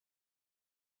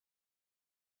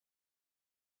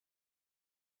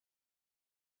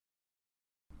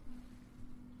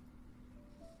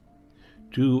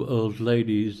Two old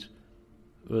ladies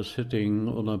were sitting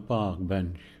on a park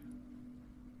bench.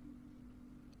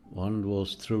 One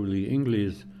was truly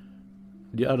English,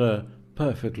 the other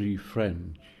perfectly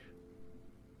French.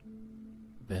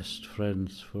 Best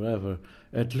friends forever,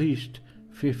 at least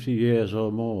 50 years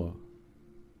or more.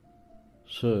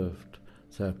 Served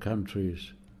their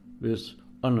countries with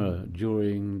honor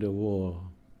during the war.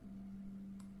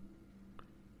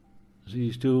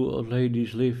 These two old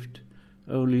ladies lived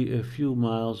only a few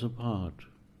miles apart.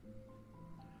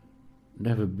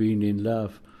 Never been in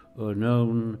love or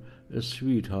known a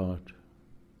sweetheart.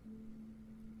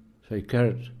 They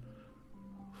cared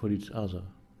for each other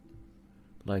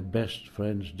like best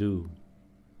friends do.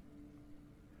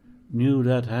 Knew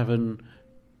that heaven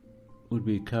would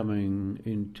be coming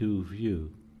into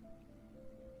view.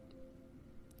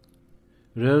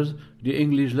 Rose, the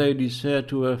English lady, said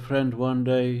to her friend one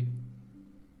day,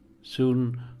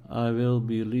 "Soon I will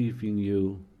be leaving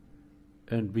you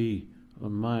and be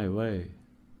on my way."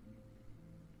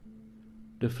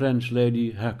 The French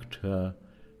lady hugged her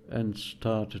and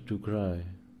started to cry.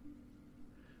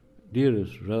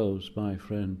 "Dearest Rose, my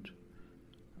friend,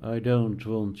 I don't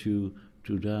want you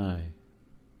to die."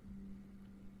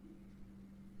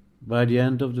 By the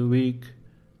end of the week,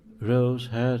 Rose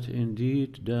had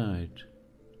indeed died.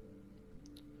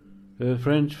 Her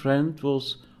French friend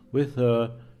was with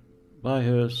her by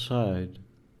her side.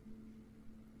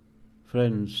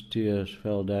 French tears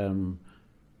fell down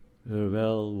her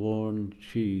well-worn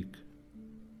cheek.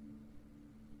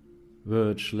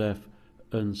 Words left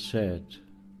unsaid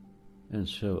and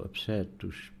so upset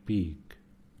to speak.